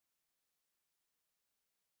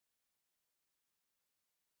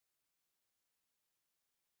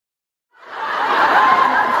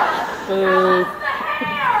Boo. It's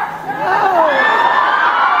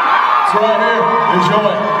right here.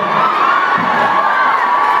 Enjoy.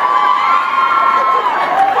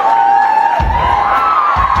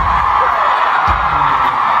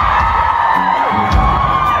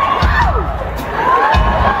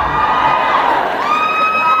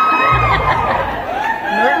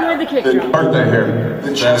 Martin with the kick The drum. birthday hair.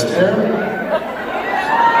 The chest hair?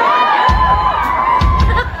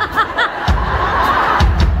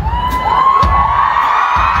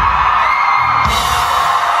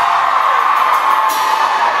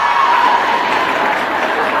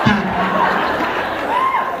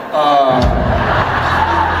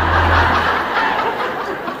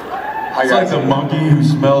 It's like the monkey who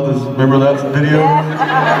smelled his, remember that video?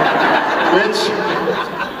 Which?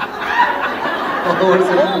 What is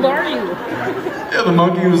it? How old are you? Yeah, the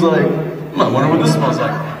monkey was like, I wonder what this smells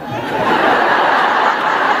like.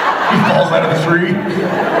 He falls out of the tree. You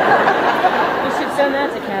should send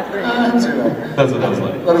that to Catherine. I didn't see that. That's what that was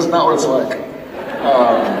like. That is not what it's like.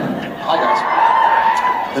 Hi guys.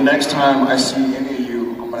 The next time I see any of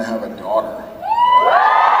you, I'm gonna have a daughter.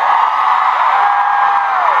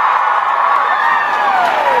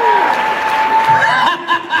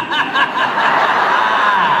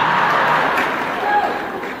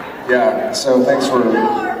 Yeah, so thanks for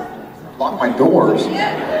lock my doors. Is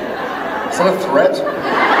that a threat?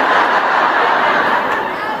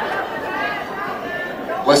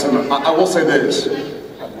 Listen, I will say this. I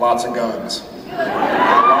have lots of guns.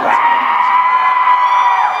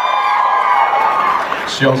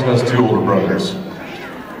 She also has 2 older brothers.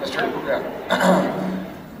 That's true, yeah.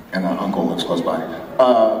 And an uncle lives close by.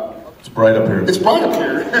 It's bright up here. It's bright up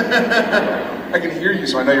here. I can hear you,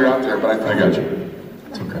 so I know you're out there, but I got you.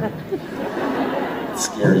 It's okay. It's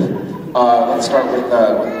scary. Let's start with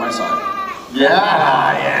my side.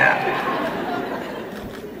 Yeah.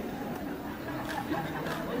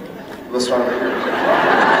 Let's start over here.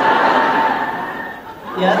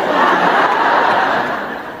 Yeah.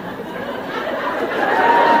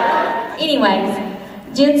 Anyways,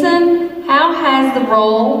 Jensen, how has the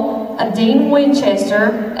role of Dean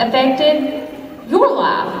Winchester affected your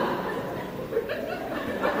life?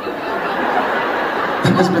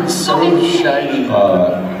 It's been so shiny.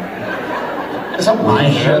 Is that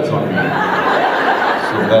my Sheds on me.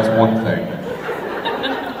 So that's one thing.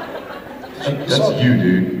 That's you,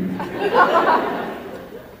 dude.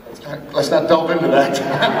 Let's not delve into that.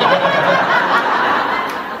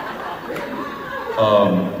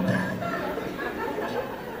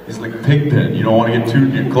 He's like Pigpen. You don't want to get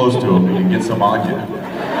too close to him, and you get some on you.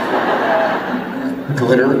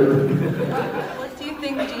 Glitter. What do you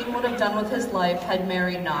think Dean would have done with his life had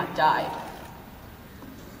Mary not died?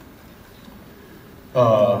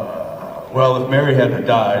 Well, if Mary hadn't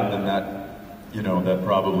died, then that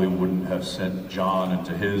probably wouldn't have sent John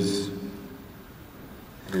into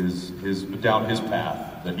down his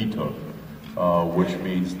path that he took, which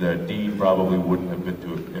means that Dean probably wouldn't have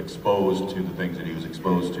been exposed to the things that he was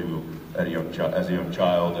exposed to as a young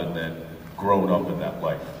child, and then grown up in that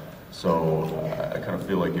life. So I kind of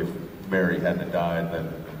feel like if Mary hadn't died, then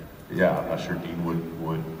yeah, I'm not sure Dean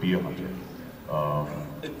would be a hunter.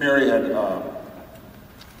 If Mary had a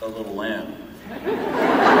little lamb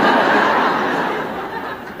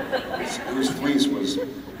whose fleece was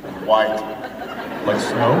white, Like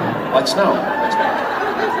snow? like snow.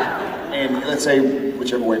 And let's say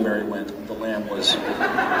whichever way Mary went, the lamb was.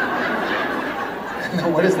 No,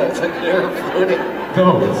 what is that? It's like air floating.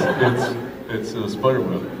 No, it's a spider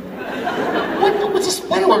web. What's a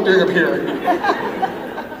spider web doing up here?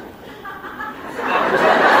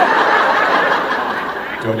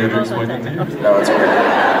 Do I need to explain that to you? No, it's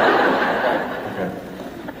okay.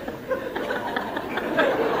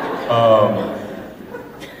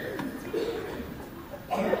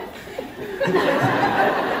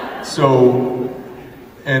 So,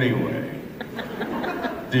 anyway,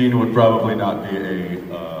 Dean would probably not be a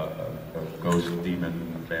ghost, demon,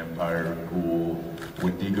 vampire, ghoul.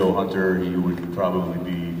 With Digo Hunter, he would probably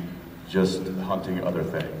be just hunting other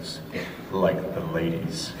things, like the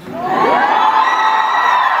ladies.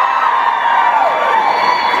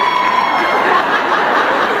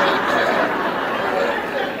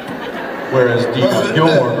 Whereas Dean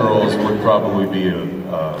Gilmore Girls would probably be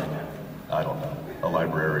I don't know, a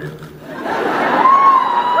librarian.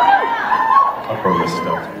 A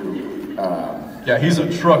barista. Yeah, he's a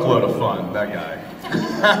truckload of fun, that guy.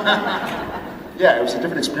 Yeah, it was a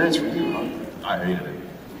different experience for you, huh? I hated it.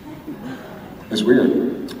 It's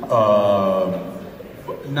weird.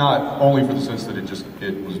 Not only for the sense that it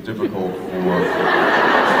was difficult for...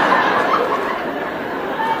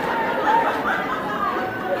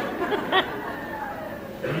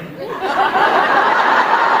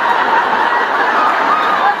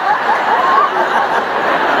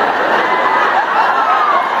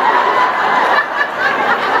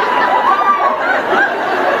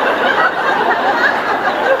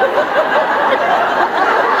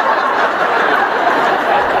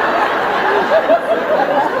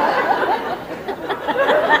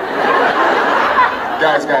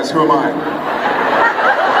 guys, who am I?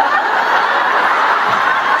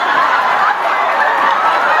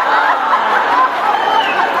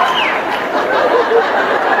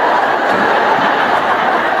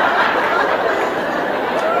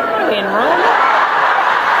 In Rome?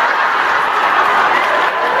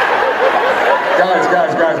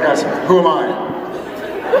 Guys, who am I?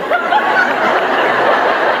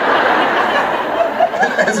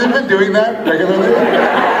 Has it been doing that regularly?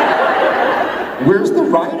 Where's the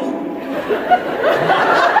writing?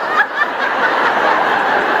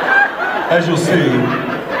 As you'll see,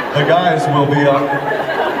 the guys will be up.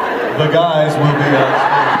 The guys will be up.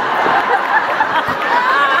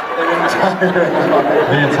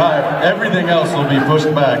 The entire, everything else will be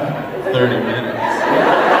pushed back 30 minutes.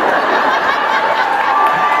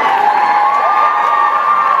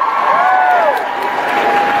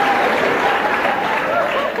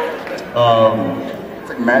 It's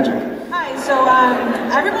like magic. Hi, so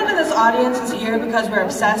everyone in this audience is here because we're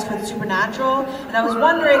obsessed with Supernatural, and I was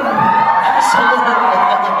wondering...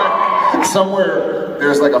 Somewhere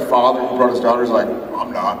there's like a father who brought his daughters like,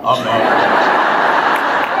 I'm not.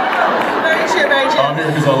 Very true, very true. I'm here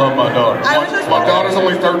because I love my daughter. My daughter's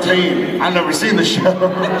only 13. I've never seen the show.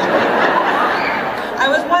 I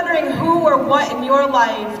was wondering who or what in your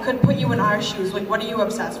life could put you in our shoes. Like, what are you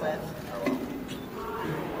obsessed with?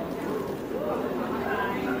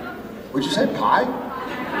 Would you say pie?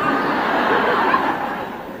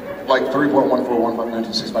 Like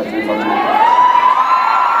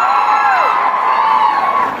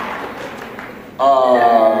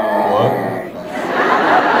 3.1415926535. What?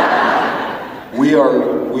 We are,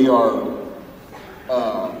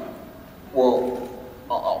 well,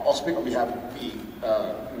 I'll speak on behalf of me.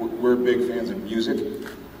 We're big fans of music.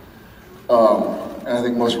 And I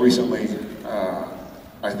think most recently,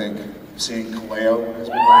 I think seeing Kaleo has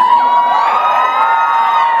been very fun.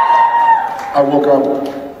 I woke up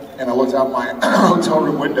and I looked out my hotel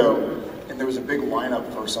room window and there was a big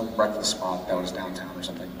lineup for some breakfast spot that was downtown or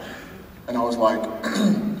something. And I was like,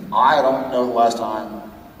 I don't know the last time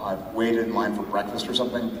I've waited in line for breakfast or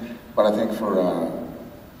something, but I think for, I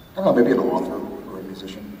don't know, maybe an author or a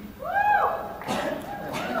musician.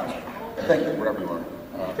 Thank you, whatever you are.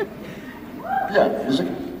 Yeah, music.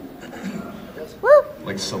 Woo!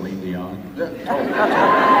 Like Celine Dion. Yeah, totally.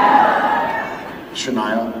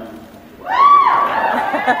 Shania.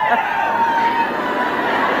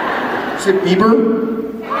 Is it Bieber?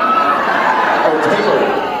 Oh, Taylor.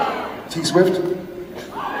 T-Swift?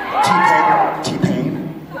 T-Pain?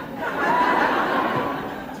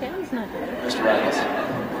 Taylor's not good. Mr. Rattles.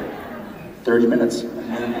 30 minutes.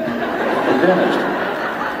 And then we're finished.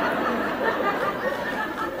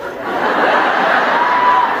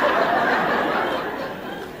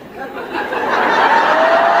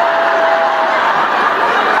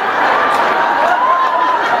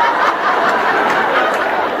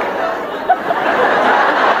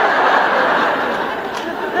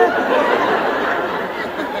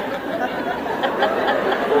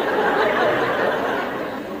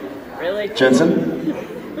 Really? Jensen?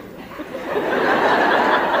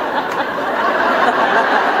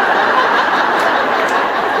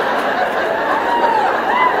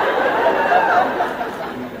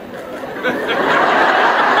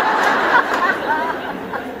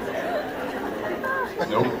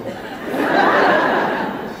 Nope.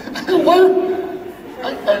 What?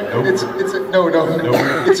 Nope. No.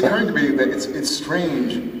 Nope. It's occurring to me that it's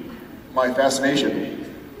strange, my fascination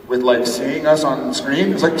with like seeing us on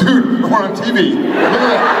screen. It's like, dude, we're on TV. Look at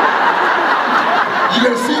that. You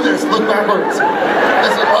gotta see this. Look backwards.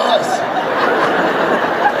 It's like us.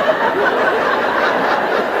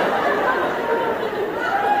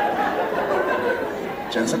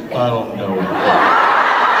 Jensen? I don't know.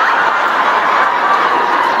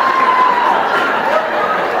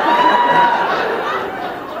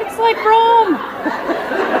 It's like Rome!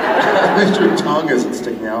 At least your tongue isn't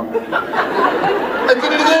sticking out. I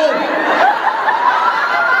did it again!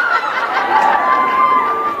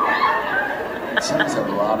 Sounds have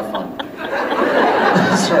a lot of fun.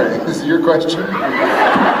 Sorry, this is your question?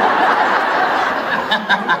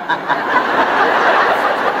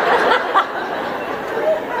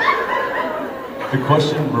 The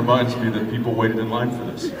question reminds me that people waited in line for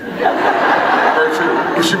this. Very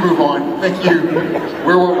true. We should move on. Thank you.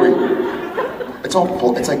 Where were we? It's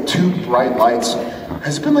like two bright lights.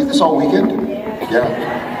 Has it been like this all weekend? Yeah.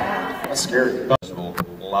 That's scary. Festival,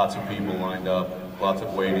 lots of people lined up, lots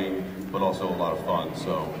of waiting, but also a lot of fun.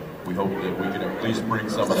 So we hope that we can at least bring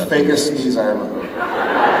some of The that. fakest sneeze I ever heard.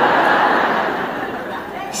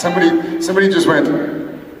 Somebody just went,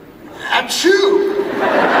 achoo!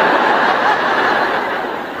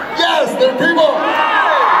 Yes, there are people.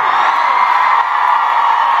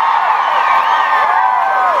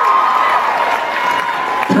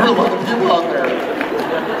 There are a lot of people out there.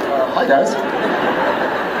 Hi guys.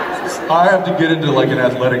 I have to get into like an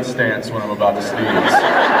athletic stance when I'm about to sneeze. I'm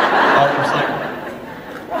just like,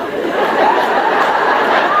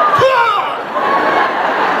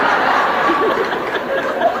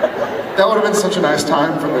 That would have been such a nice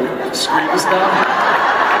time for the screen to stop.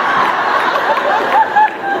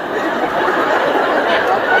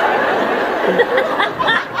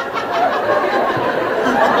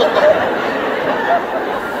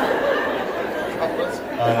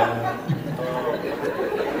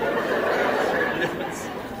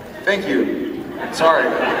 Thank you. Sorry.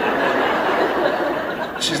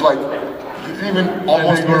 She's like, you didn't even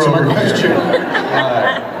almost answer my question.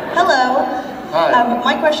 Hello. Hi.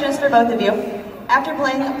 My question is for both of you. After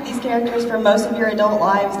playing these characters for most of your adult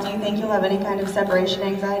lives, do you think you'll have any kind of separation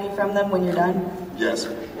anxiety from them when you're done? Yes.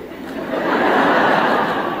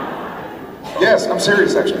 Yes, I'm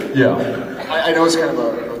serious actually. yeah. I know it's kind of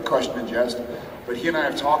a question in jest, but he and I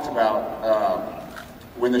have talked about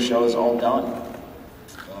when the show is all done.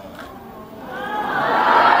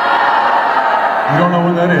 We don't know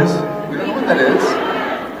when that is. We don't know when that is.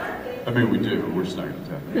 I mean, we do. We're just not going to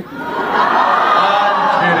tell you.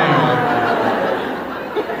 I'm kidding.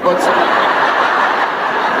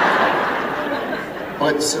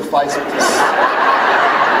 But suffice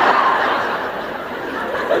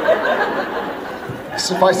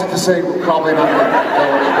it to say, we're probably not going to go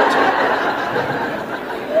into it.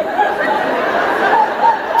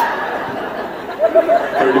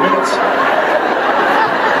 30 minutes.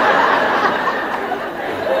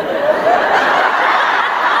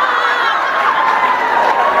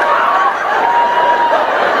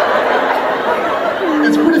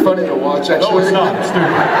 It's pretty funny to watch, actually. No, it's not. It's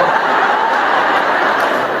stupid.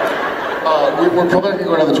 We're probably going to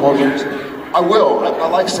go another 12 years. I will. I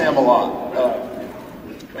like Sam a lot.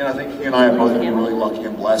 And I think he and I have both been really lucky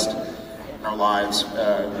and blessed in our lives.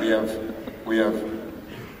 We have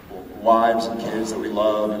wives and kids that we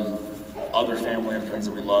love, and other family and friends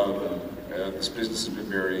that we love. And this business has been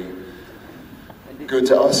very good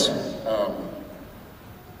to us.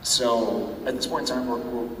 So at this point in time,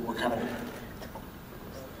 we're kind of,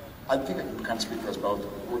 I think I can kind of speak for us both.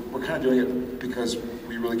 We're kind of doing it because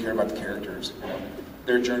we really care about the characters,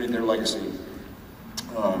 their journey, their legacy.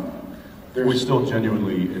 We still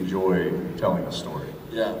genuinely enjoy telling the story.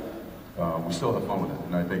 Yeah. We still have fun with it,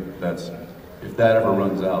 and I think that's, if that ever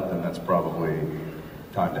runs out, then that's probably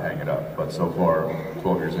time to hang it up. But so far,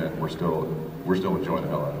 12 years in, we're still enjoying the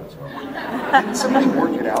hell out of it. So. Didn't somebody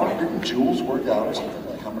work it out? Didn't Jules work out or something?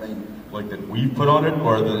 Like how many? Like that we put on it,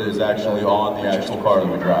 or that is actually on the actual car that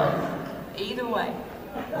we drive? Either way.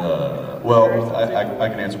 Well, I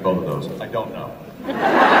can answer both of those. I don't know.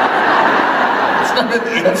 It's not an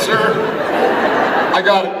answer. I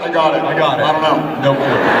got it. I don't know. No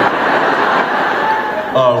clue.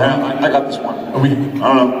 I got this one. We I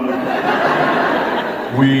don't know.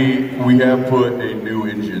 we have put a new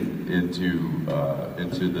engine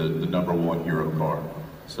into the number one hero car.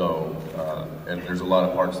 So and there's a lot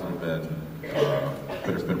of parts that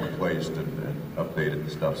have been replaced and updated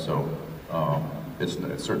and stuff. So it's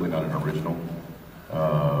certainly not an original.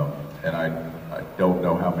 And I don't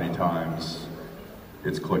know how many times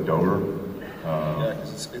it's clicked over. Yeah,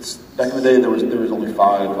 because it's back in the day there was only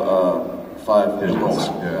five visuals.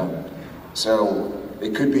 Yeah. So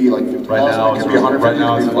it could be like 50,000. Right now, it could be 150. right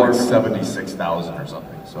now it it's could be like 400. 76,000 or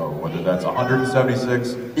something. So whether that's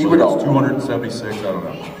 176, Equal. whether it's 276, I don't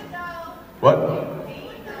know. What?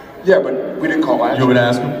 Yeah, but we didn't call action. You would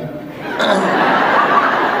ask him?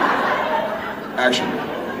 Action.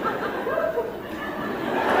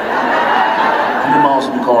 100 miles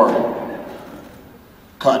in the car.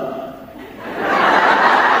 Cut.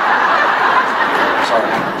 Sorry.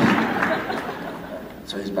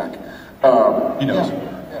 So he's back. He knows.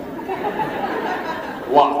 Yeah.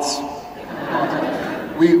 Lots.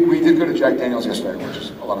 We did go to Jack Daniel's yesterday, which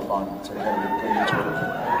is a lot of fun. So we had a good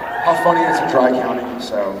how funny it's in Dry County.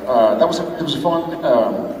 So it was fun.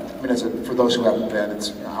 I mean, for those who haven't been, it's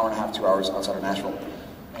an hour and a half, 2 hours outside of Nashville,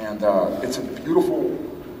 and it's a beautiful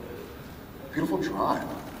drive.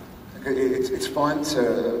 It's fun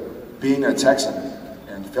to being a Texan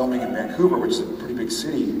and filming in Vancouver, which is a pretty big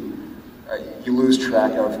city. You lose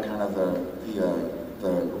track of kind of the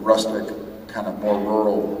rustic, kind of more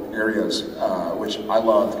rural areas, which I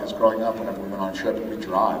loved because growing up, whenever we went on a trip, we'd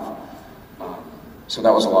drive. So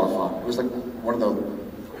that was a lot of fun. It was like one of the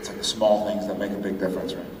small things that make a big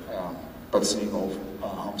difference, right? But seeing old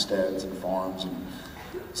homesteads and farms and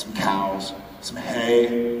some cows, some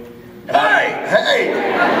hay, Hey!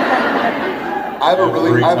 I have a really,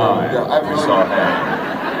 Every I have time a, yeah, I have a we really, saw him,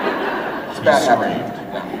 it's he bad screamed. habit.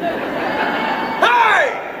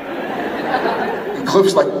 And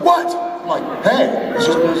Cliff's like, what? I'm like, hey, it's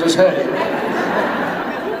just hey.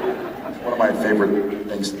 It's one of my favorite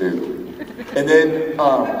things to do. And then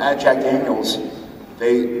at Jack Daniels,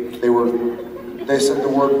 they said the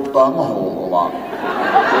word bunghole a lot.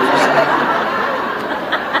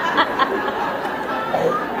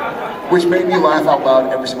 Which made me laugh out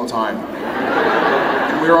loud every single time.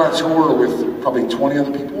 And we were on a tour with probably 20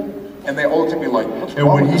 other people, and they all looked at me like, what's And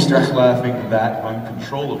wrong when with he this starts guy? laughing that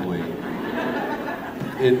uncontrollably,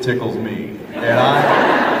 it tickles me. And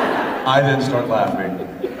I then start laughing.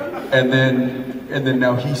 And then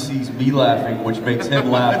now he sees me laughing, which makes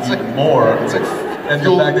him laugh even more. And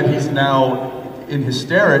the fact that he's now in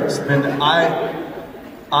hysterics, then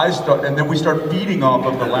I start, and then we start feeding off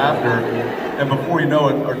of the laughter. And before you know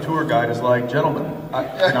it, our tour guide is like, gentlemen,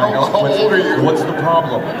 can I help? How old are you? What's the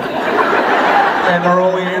problem? And our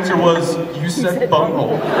only answer was, you said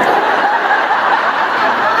bunghole.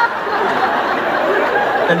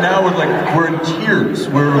 And now we're in tears.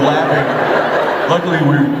 We're laughing. Luckily,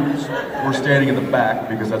 we're standing in the back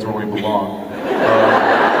because that's where we belong.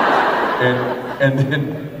 And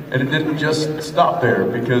it didn't just stop there,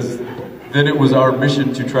 because then it was our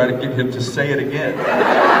mission to try to get him to say it again.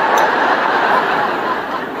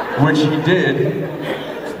 Which he did,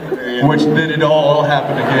 which then it all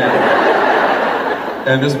happened again.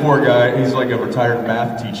 And this poor guy, he's like a retired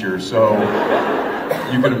math teacher, so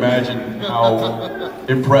you can imagine how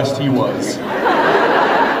impressed he was.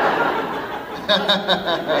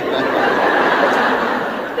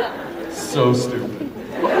 So stupid.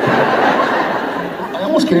 I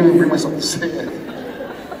almost can't even bring myself to say it.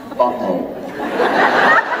 Bunghole.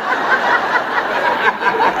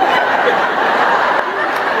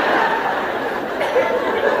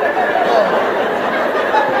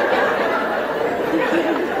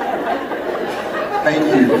 Thank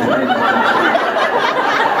you very much.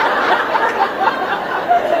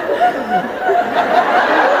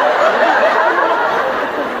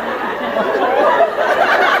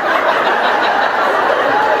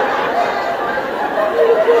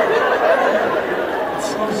 It's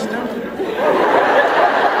so stupid.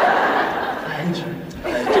 I hate you.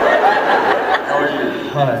 How are you?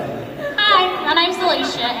 Hi. Hi, my name's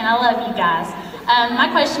Alicia, and I love you guys. My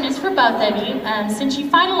question is for both of you. Since you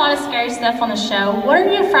find a lot of scary stuff on the show, what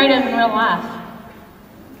are you afraid of in real life?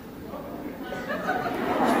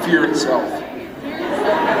 Fear itself.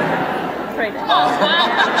 Afraid of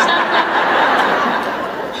Spiders or something?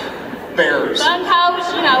 Bears.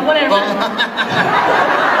 Bunkholes, you know, whatever.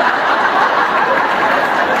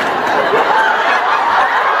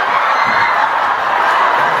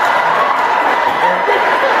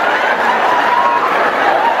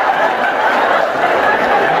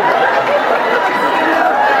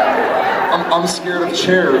 I'm scared of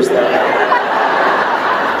chairs that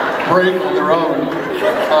break on their own.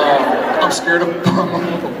 I'm scared of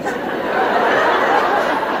bungholes.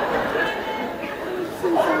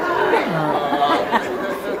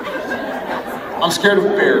 I'm scared of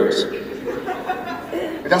bears.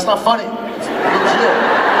 But that's not funny. It's legit.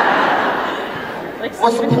 Like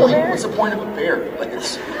What's the Snoopy point? Bear? What's the point of a bear? Like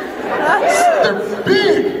they're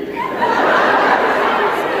big.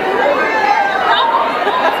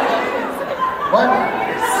 What?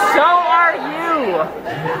 So are you.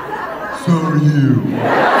 So are you.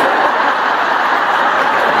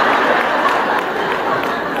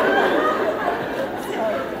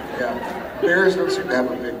 Yeah. Bears don't seem to have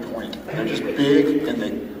a big point. They're just big and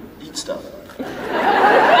they eat stuff.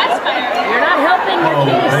 That's fair. You're not helping your Oh,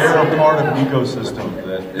 case. they're a part of an ecosystem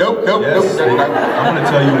that... Nope. Yes, Nope. I'm going to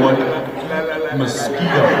tell you what,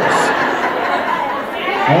 mosquitoes.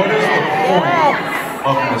 What is the point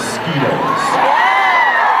of mosquitoes?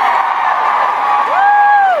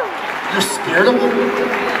 You're scared of them?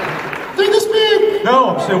 They're this big. No,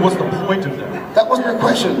 I'm saying what's the point of them? That wasn't your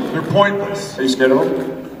question. They're pointless. Are you scared of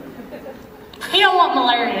them? He don't want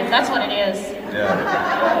malaria, that's what it is.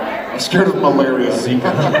 Yeah. I'm scared of malaria.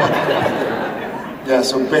 Zika. Yeah,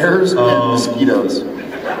 so bears and mosquitoes.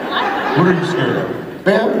 What are you scared of?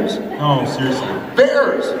 Bears. No, seriously.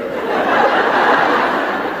 Bears.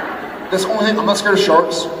 That's the only thing. I'm not scared of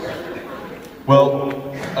sharks. Well,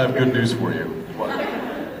 I have good news for you.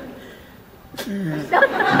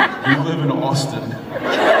 You live in Austin.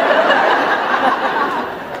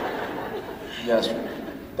 Yes.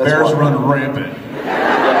 That's Bears why. run rampant.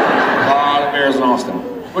 A lot of bears in Austin.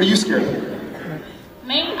 What are you scared of?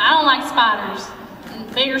 Me, I don't like spiders.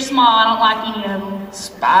 Big or small, I don't like any of them.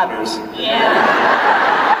 Spiders. Yeah.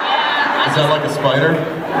 Yeah. Is that like a spider?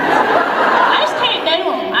 I just can't do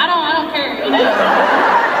them. I don't care. You know.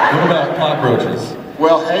 What about cockroaches?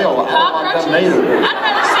 Well, hell, I don't like them neither. I'd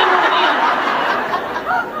rather see one of them.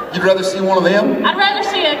 You'd rather see one of them? I'd rather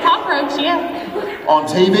see a cockroach, yeah. On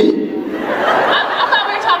TV? I thought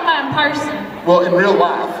we were talking about in person. Well, in real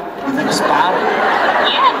life, you think a spider?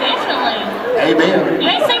 Yeah, definitely. Amen. You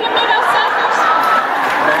ain't seen me no suckers?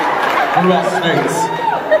 What about snakes?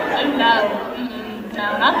 Oh, no.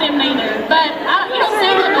 No, not them neither. But you don't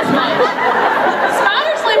see them as much.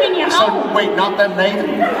 Spiders live in your home. So, wait, not them neither?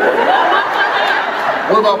 No, not them neither.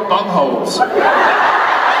 What about bungholes? Well,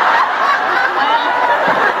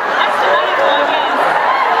 that's debatable, I guess.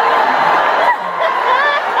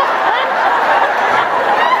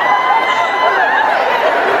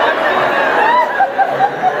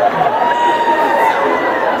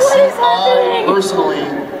 I personally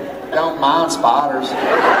don't mind spiders.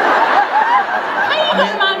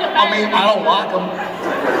 I don't like them,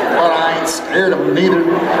 but I ain't scared of them neither.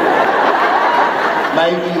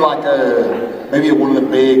 Maybe one of the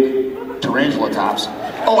big tarantula types.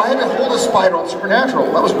 Oh, I had to hold a spider on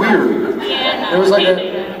Supernatural. That was weird. Yeah, no, It was like can't a.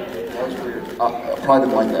 do that. That was weird. I probably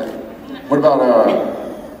didn't like that. What about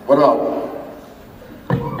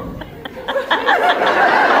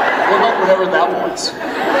whatever that was?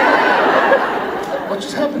 What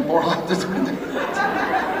just happened, more hot? Did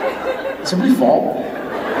somebody fall?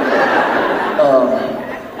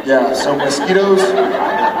 Yeah, so mosquitoes.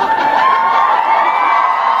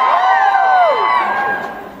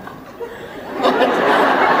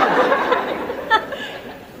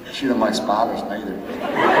 She didn't like spiders neither.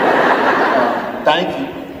 Thank you.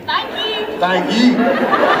 Thank you. Thank you.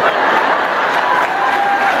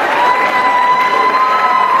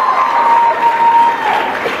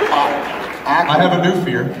 I have a new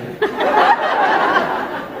fear.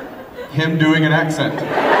 Him doing an accent.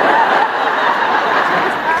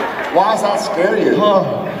 Why does that scare you?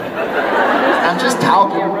 I'm just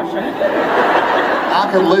talking. I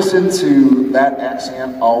could listen to that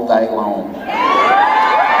accent all day long.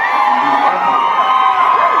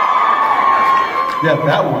 Yeah,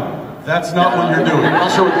 that one. That's not what you're doing. I'm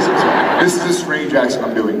not sure what this is. This is a strange accent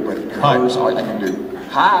I'm doing, but hers I can do.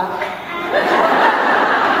 Hi.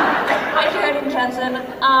 Hi, Jared and Jensen.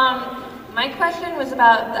 My question was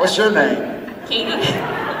about What's your name? Katie.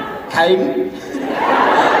 Katie?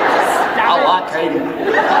 I like Katie.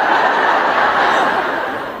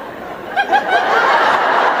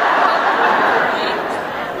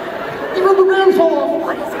 The rubber band fell off.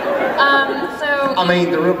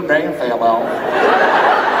 The rubber band fell off.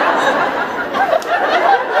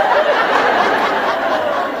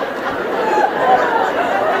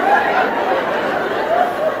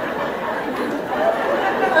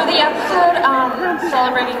 For the episode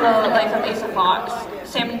celebrating the life of Asa Fox,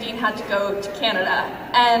 Sam and Dean had to go to Canada,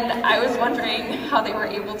 and I was wondering how they were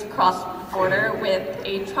able to cross the border with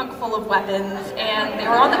a trunk full of weapons, and they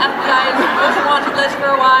were on the FBI's most wanted list for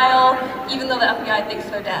a while, even though the FBI thinks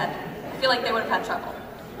they're dead. I feel like they would have had trouble.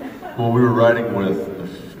 Well, we were riding with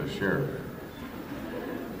the sheriff.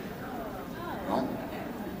 What?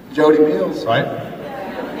 Jody Mills. Right?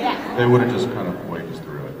 Yeah. They would have just kind of waved us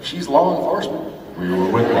through it. She's law enforcement. We were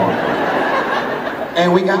with law enforcement.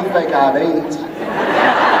 And we got fake IDs.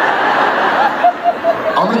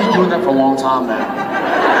 I'm gonna be doing that for a long time now.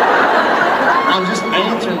 I'm just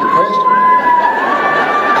answering the question.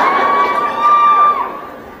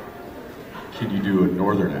 Can you do a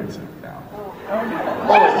northern accent now?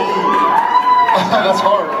 That's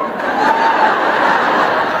hard.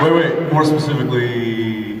 Wait, more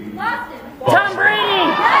specifically... Tom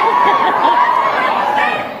Brady!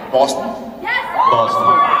 Boston? Boston.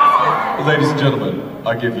 Ladies and gentlemen,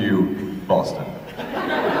 I give you Boston.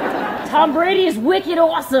 Tom Brady is wicked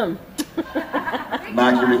awesome.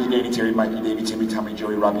 Mikey, Ricky, Danny, Terry, Mikey, Davey, Timmy, Tommy,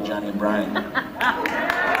 Joey, Robbie, Johnny, and Brian. No.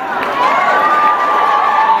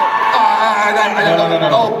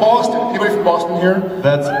 Oh, Boston. Anybody from Boston here?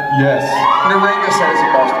 That's, yes. Naranga said it's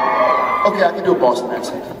in Boston. Okay, I can do a Boston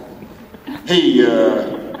accent. Hey,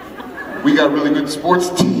 we got a really good sports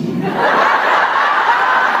team.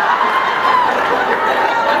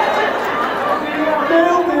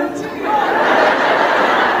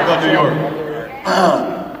 New York.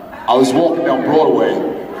 I was walking down Broadway,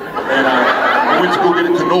 and I went to go get a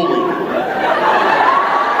cannoli.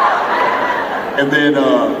 And then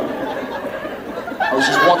I was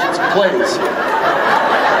just watching some plays.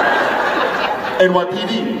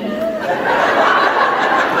 NYPD.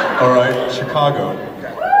 All right, Chicago.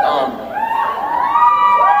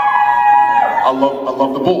 I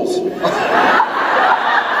love the Bulls.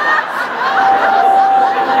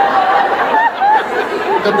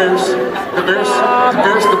 The Bears. The Bears. The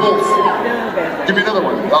Bears. The Bulls. Give me another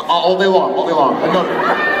one. All day long. All day long. Another.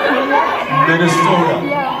 Minnesota.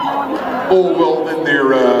 Oh well, then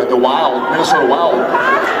they're the Wild. Minnesota Wild.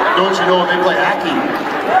 Don't you know they play hockey?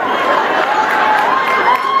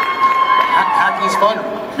 Hockey's fun.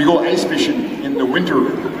 We go ice fishing in the winter.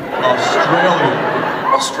 Australia.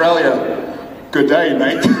 Australia. Good day,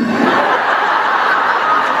 mate.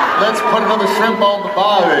 Let's put another shrimp on the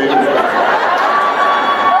barbie.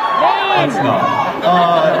 Let's not.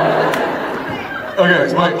 Okay,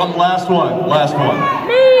 so last one. Last one.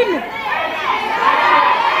 Maine.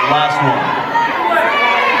 Last one.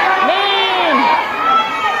 Maine.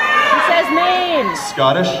 She says Maine.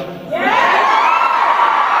 Scottish?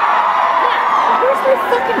 Where's my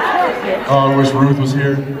fucking cat? Oh, I wish Ruth was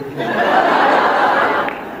here.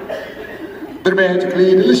 They're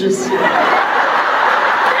magically delicious. That's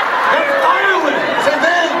Ireland! Same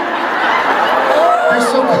thing! They're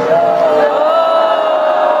so good.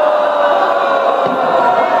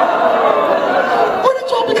 Why did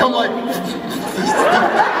y'all become like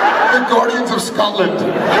the Guardians of Scotland?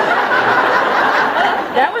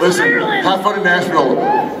 That was Listen, Ireland. have fun in Nashville.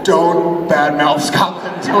 Don't badmouth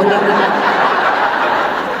Scotland.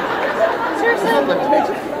 Seriously?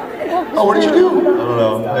 Oh, what did you do? I don't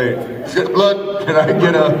know. Hey, He's got the blood. can I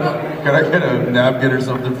get a napkin or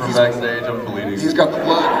something from backstage? I'm bleeding. He's got the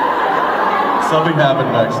blood. Something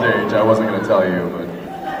happened backstage. I wasn't gonna tell you, but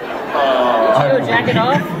Go jack it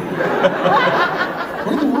off.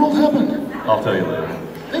 What in the world happened? I'll tell you later.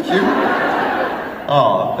 Thank you.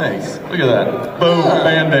 Oh, thanks. Look at that. Boom, Yeah.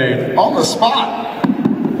 Band-Aid. On the spot.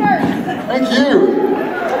 Thank you.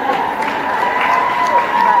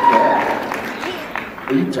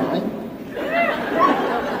 Are you dying?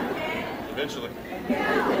 Eventually.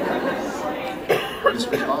 This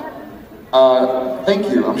was not. Thank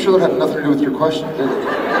you. I'm sure that had nothing to do with your question, did it?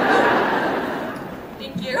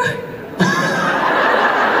 Thank you.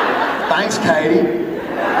 Thanks, Katie.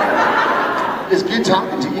 It's good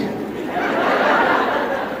talking to you.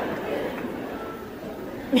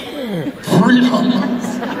 Freedom.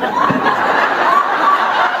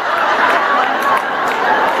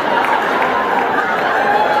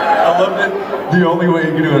 I love that the only way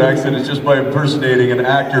you can do an accent is just by impersonating an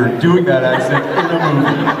actor doing that accent in a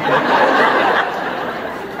movie.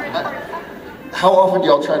 How often do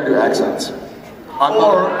y'all try to do accents?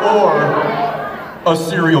 Or a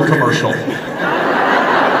cereal commercial. For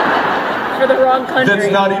the wrong country.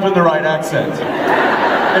 That's not even the right accent.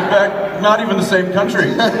 In fact, not even the same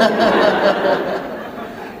country.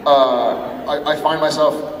 I find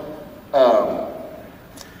myself,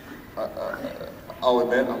 I'll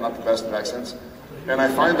admit I'm not the best at accents, and I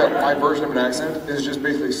find that my version of an accent is just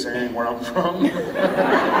basically saying where I'm from.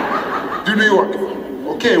 Do New York.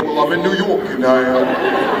 Okay, well I'm in New York, and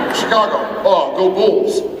Chicago. Oh, go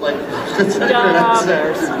Bulls. Like, it's not even an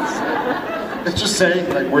accent. It's just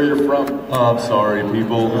saying like where you're from. I'm sorry,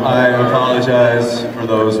 people. I apologize for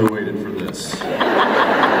those who waited for this.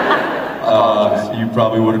 You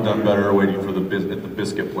probably would have done better waiting for at the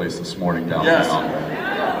biscuit place this morning downtown. Yes.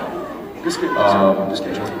 Biscuit.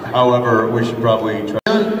 Biscuit. However, we should probably try.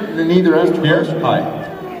 Neither after. Here, hi.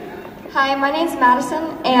 Hi, my name's Madison,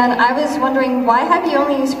 and I was wondering why have you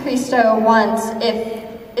only used Cristo once if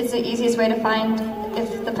it's the easiest way to find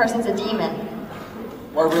if the person's a demon?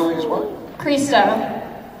 Why really is what? Cristo.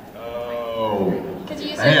 Oh, Because you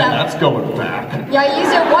used it man, in that. that's going back. Yeah, I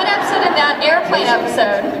used it one episode in that airplane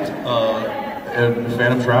episode. And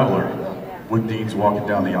Phantom Traveler, when Dean's walking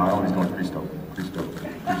down the aisle and he's going, Cristo, Cristo,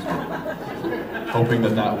 Cristo. Hoping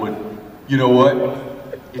that would, you know what?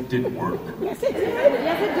 It didn't work. Yes, it did.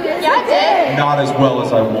 Yes, it did. Yeah, it did. Not as well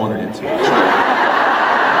as I wanted it to.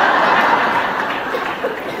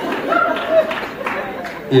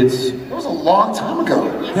 It was a long time ago.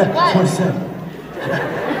 Yeah, that's what I said.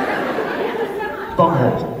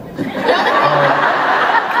 Bunghole. The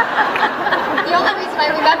only reason I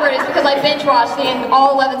remember it is because I binge watched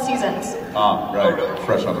all 11 seasons. Ah, right.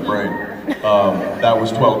 Fresh on the brain. That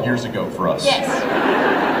was 12 years ago for us. Yes.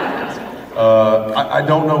 I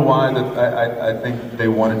don't know why. I think they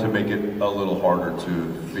wanted to make it a little harder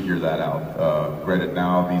to figure that out. Granted,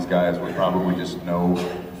 now these guys would probably just know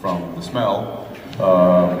from the smell.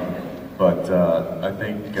 But I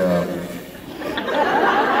think.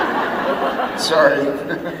 Sorry.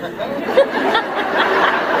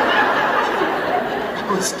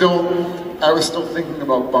 I was still thinking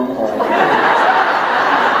about bunghole.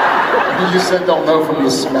 You said they'll know from the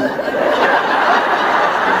smell.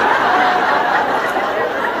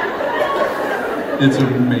 It's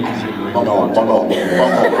amazingly Bunghole, not. bunghole,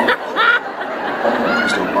 bunghole. Bunghole,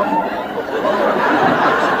 Cristo, bunghole.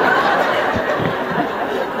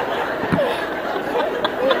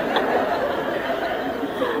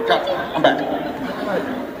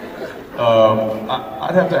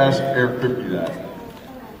 I'd have to ask Eric Kripke that.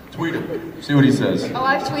 Tweet him. See what he says. Oh,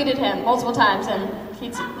 I've tweeted him multiple times and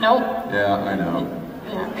he's, nope. Yeah, I know.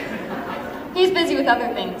 Yeah. He's busy with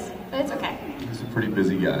other things, but it's okay. He's a pretty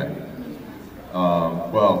busy guy.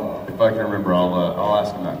 Well, if I can remember, I'll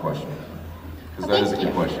ask him that question. Because that is a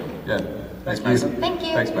good question. Yeah. Thanks, Madison. Thank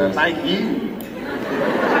you. Thanks, Madison. Thank you.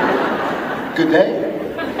 Good day.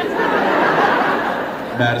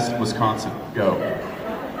 Madison, Wisconsin. Go.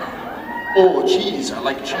 Oh, cheese. I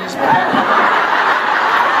like cheese.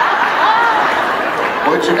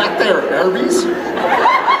 What you got there, Arby's?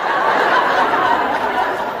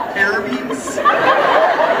 Arby's?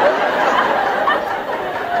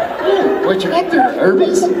 Oh, what you got there,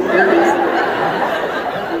 Arby's? Arby's?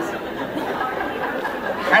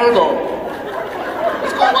 Fargo.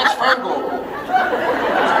 Let's go watch Fargo.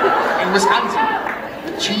 In Wisconsin.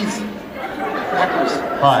 With cheese. Peppers.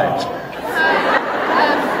 Hi.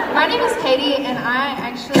 My name is Katie, and I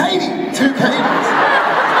actually... Katie! 2 Katies!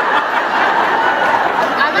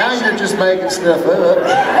 Now you're just making stuff up.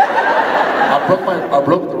 I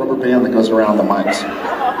broke the rubber band that goes around the mics.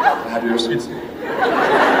 Have yours?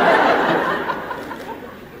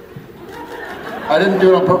 I didn't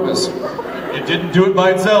do it on purpose. It didn't do it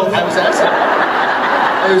by itself. I was accident.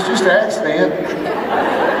 It was just an accident.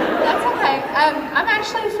 That's okay. I'm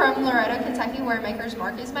actually from Loretto, Kentucky, where Maker's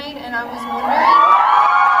Mark is made, and I was wondering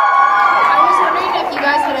if you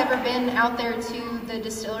guys had ever been out there to the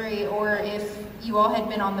distillery, or if you all had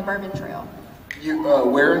been on the Bourbon Trail. You,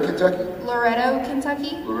 where in Kentucky? Loretto,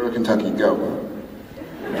 Kentucky. Loretto, Kentucky, go.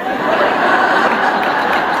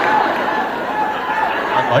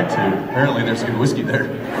 I'd like to. Apparently there's good whiskey there.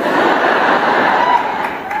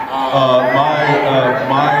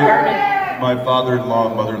 My father-in-law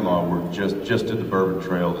and mother-in-law were just did the Bourbon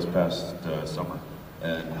Trail this past summer,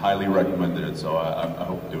 and highly recommended it. So I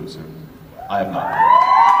hope to do it soon. I have not.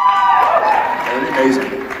 Very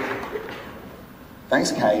amazing.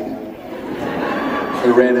 Thanks, Katie.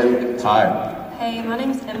 Loretta. Hi. Hey, my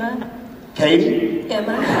name's Emma. Katie.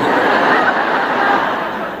 Emma.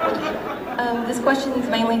 This question is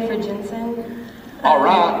mainly for Jensen. All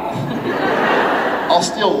right. I'll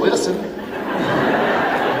still listen.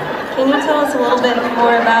 Can you tell us a little bit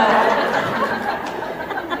more about?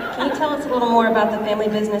 Can you tell us a little more about the family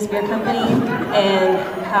business beer company and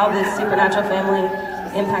how this supernatural family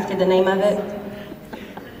impacted the name of it?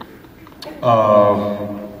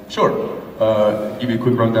 Sure. Give you a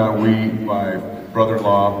quick rundown. My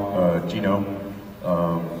brother-in-law, Gino,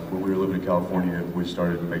 when we were living in California, we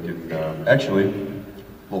started making, actually,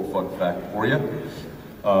 a little fun fact for you.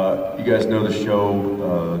 You guys know the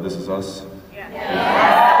show, This Is Us?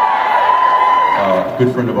 Yeah. A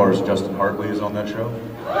good friend of ours, Justin Hartley, is on that show.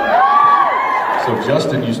 So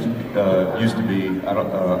Justin used to be, I don't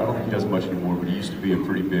think he does much anymore, but he used to be a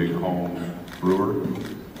pretty big home brewer.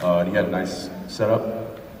 And he had a nice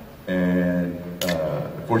setup. And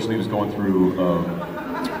unfortunately, he was going through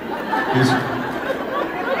his.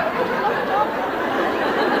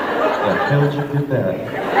 The hell did you get that?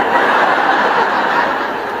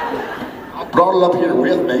 I brought it up here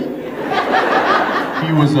with me.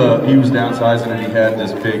 He was downsizing, and he had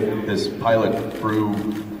this pilot brew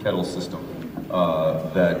kettle system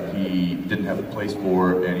that he didn't have a place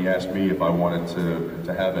for, and he asked me if I wanted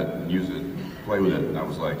to have it and use it, play with it, and I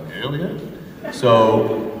was like, hell yeah.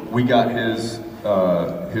 So we got his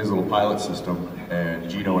little pilot system, and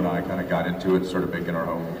Gino and I kind of got into it, started making our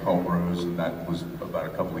home brews, and that was about a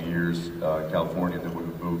couple of years in California. Then we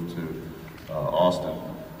moved to Austin.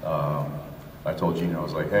 I told Gino, I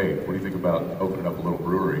was like, hey, what do you think about opening up a little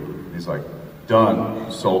brewery? He's like,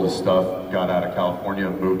 done. Sold his stuff, got out of California,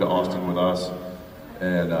 moved to Austin with us,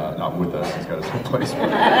 and not with us, he's got his own place.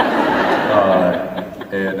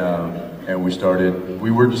 And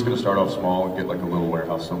we were just going to start off small and get like a little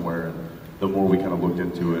warehouse somewhere. And the more we kind of looked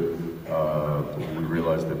into it, we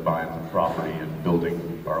realized that buying the property and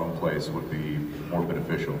building our own place would be more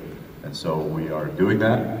beneficial. And so we are doing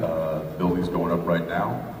that. The building's going up right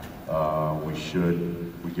now.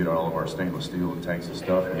 We get all of our stainless steel and tanks and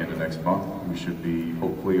stuff at the end of next month. We should be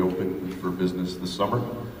hopefully open for business this summer.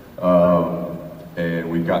 And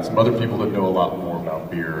we've got some other people that know a lot more about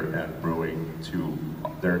beer and brewing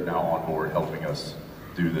they're now on board helping us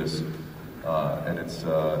do this. And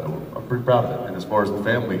I'm pretty proud of it. And as far as the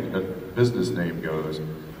family, the business name goes,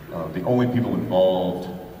 the only people involved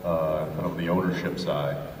kind of the ownership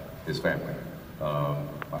side is family.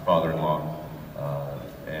 My father-in-law,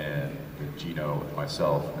 and Gino and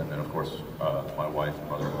myself, and then of course my wife and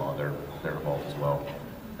mother-in-law, they're involved as well.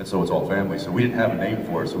 And so it's all family. So we didn't have a name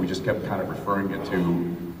for it, so we just kept kind of referring it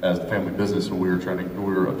to as the family business when we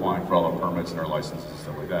were applying for all our permits and our licenses and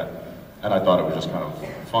stuff like that. And I thought it was just kind of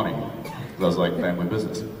funny. Because I was like, family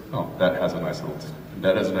business. Oh, that has a nice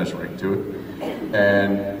ring to it.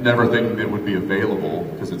 And never thinking that it would be available,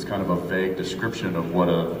 because it's kind of a vague description of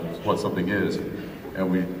what something is. And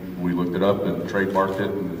we looked it up and trademarked it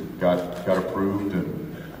and got approved,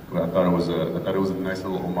 and I thought it was a nice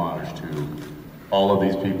little homage to all of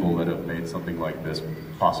these people that have made something like this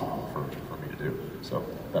possible for me to do. So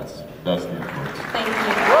that's the influence. Thank you.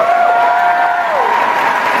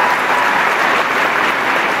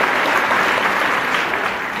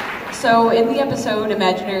 So in the episode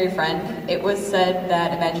Imaginary Friend, it was said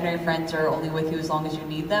that imaginary friends are only with you as long as you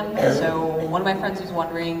need them. So one of my friends was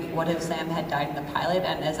wondering, what if Sam had died in the pilot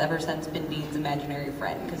and has ever since been Dean's imaginary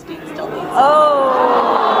friend, because Dean still needs him.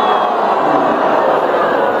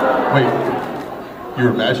 Wait, your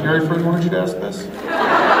imaginary friend wanted you to ask this?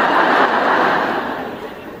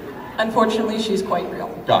 Unfortunately, she's quite real.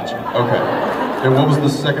 Gotcha, okay. And what was the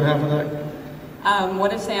second half of that?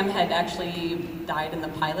 What if Sam had actually died in the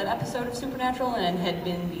pilot episode of Supernatural and had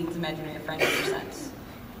been Dean's imaginary friend ever since?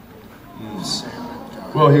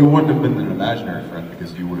 Well, he wouldn't have been an imaginary friend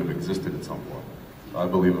because you would have existed at some point. I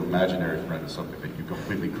believe an imaginary friend is something that you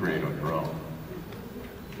completely create on your own.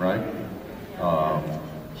 Right?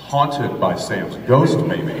 Haunted by Sam's ghost,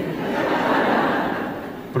 maybe.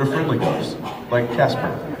 But a friendly ghost, like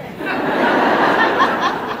Casper.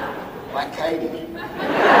 Like Katie.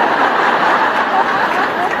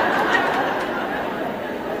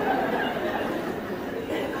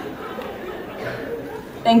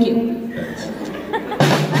 Thank you. Thanks.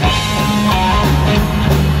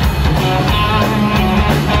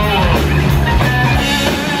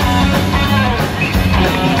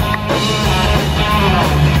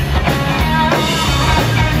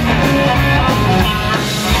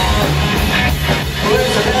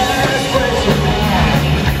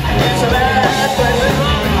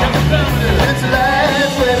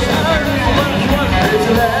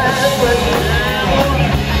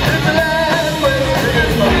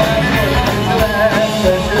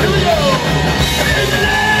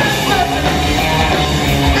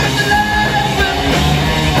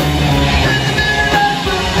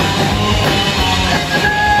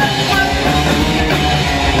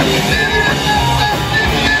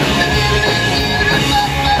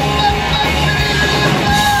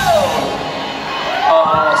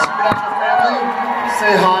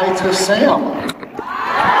 Say hi to Sam.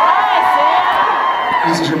 Hi,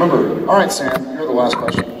 Easy to remember. All right, Sam, you're the last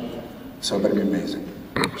question. So it better be amazing.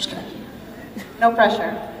 Just kidding. No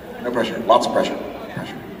pressure. No pressure. Lots of pressure.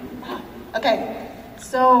 Pressure. Okay,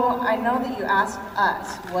 so I know that you asked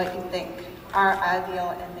us what you think our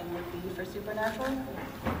ideal ending would be for Supernatural.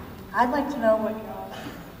 I'd like to know what your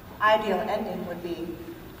ideal ending would be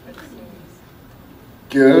for the series.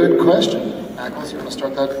 Good question. Ackles, you want to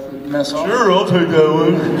start that mess off? Sure, I'll take that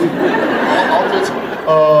one. I'll do it.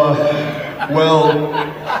 Well...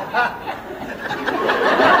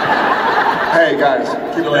 Hey, guys,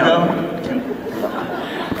 keep it down.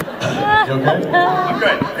 You okay? I'm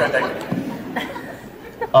good, thank you.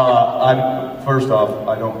 First off,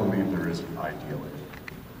 I don't believe there is an ideal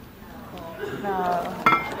ending. No.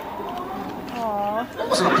 Aww. That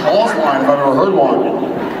was an applause line if I've ever heard one.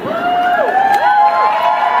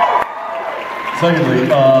 Secondly,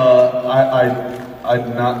 I'm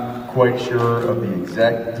not quite sure of the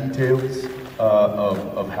exact details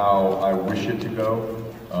of how I wish it to go,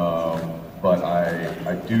 but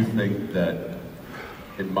I do think that,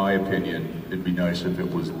 in my opinion, it'd be nice if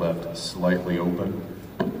it was left slightly open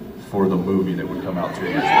for the movie that would come out 2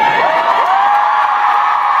 years later.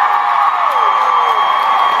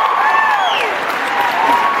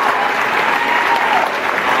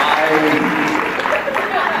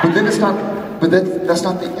 But then it's not. But that's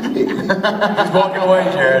not the ending. He's walking away,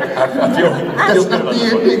 Jared. I feel That's not the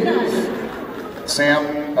ending. Sam,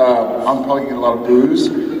 I'm probably getting a lot of booze.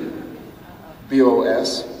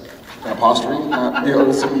 B-O-S, an apostrophe, not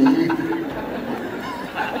B-O-C-E.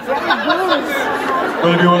 But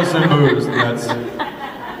if you want to send booze, that's...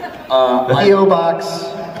 P.O. Box.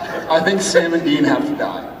 I think Sam and Dean have to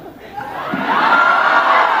die.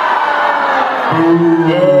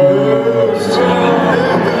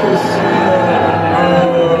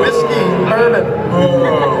 Whiskey, bourbon.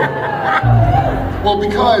 Well,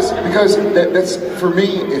 because that's for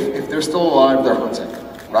me. If they're still alive, they're hunting,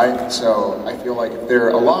 right? So I feel like if they're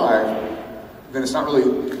alive, then it's not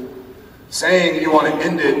really saying you want to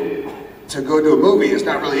end it to go to a movie. It's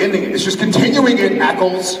not really ending it. It's just continuing it,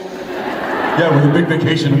 Ackles. Yeah, with a big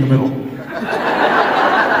vacation in the middle.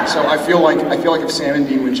 So I feel like if Sam and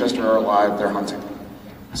Dean Winchester are alive, they're hunting.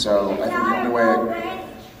 So I think the only way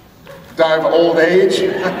die of old age.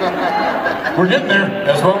 We're getting there.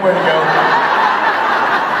 That's one way to go.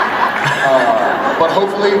 But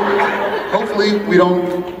hopefully we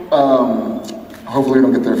don't. Hopefully we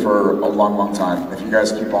don't get there for a long, long time. If you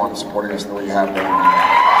guys keep on supporting us the way you have been.